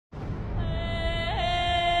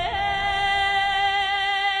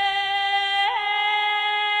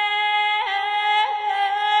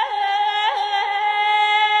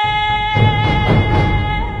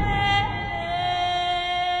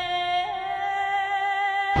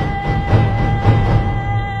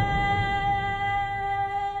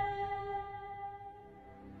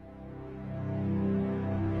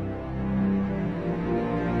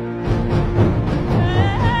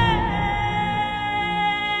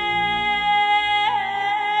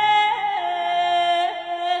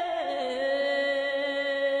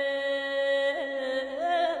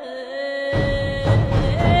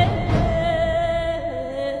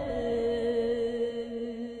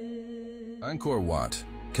Angkor Wat,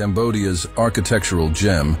 Cambodia's architectural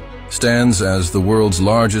gem, stands as the world's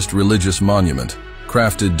largest religious monument,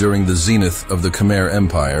 crafted during the zenith of the Khmer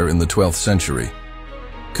Empire in the 12th century.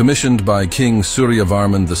 Commissioned by King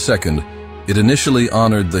Suryavarman II, it initially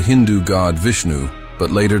honored the Hindu god Vishnu,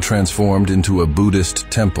 but later transformed into a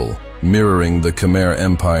Buddhist temple, mirroring the Khmer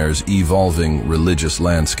Empire's evolving religious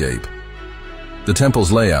landscape. The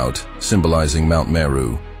temple's layout, symbolizing Mount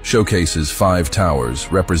Meru, showcases 5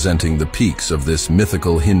 towers representing the peaks of this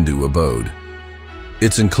mythical Hindu abode.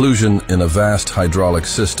 Its inclusion in a vast hydraulic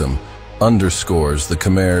system underscores the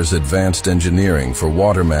Khmer's advanced engineering for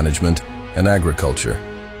water management and agriculture.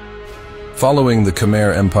 Following the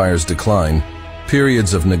Khmer Empire's decline,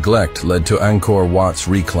 periods of neglect led to Angkor Wat's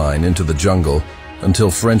recline into the jungle until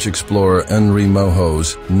French explorer Henri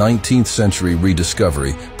Moreau's 19th century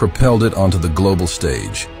rediscovery propelled it onto the global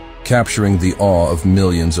stage, capturing the awe of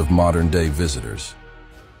millions of modern-day visitors.